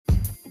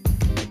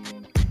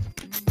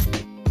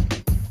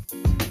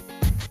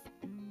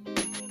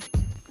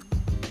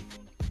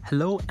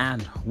Hello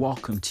and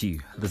welcome to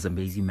the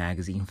Zambezi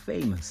Magazine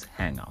Famous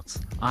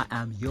Hangouts. I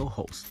am your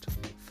host,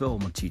 Phil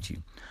Matutu,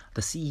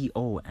 the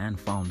CEO and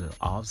founder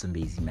of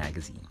Zambezi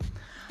Magazine.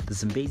 The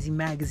Zambezi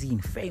Magazine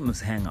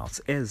Famous Hangouts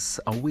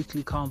is a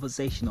weekly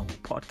conversational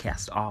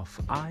podcast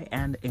of I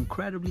and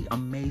incredibly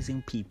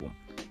amazing people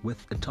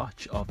with a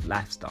touch of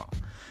lifestyle,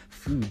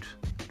 food,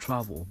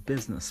 travel,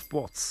 business,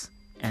 sports,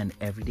 and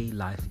everyday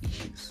life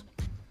issues.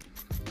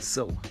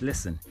 So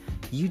listen,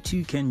 you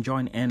too can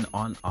join in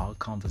on our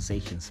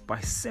conversations by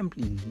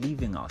simply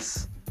leaving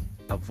us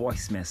a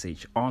voice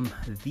message on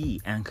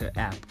the Anchor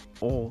app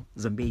or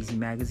Zambezi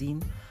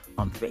Magazine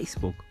on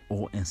Facebook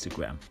or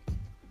Instagram.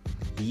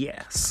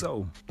 Yeah,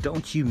 so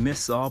don't you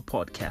miss our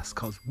podcast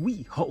because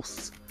we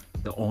host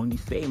the only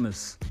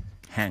famous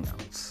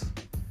Hangouts.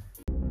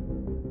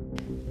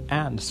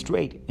 And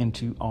straight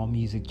into our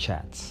music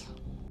chats.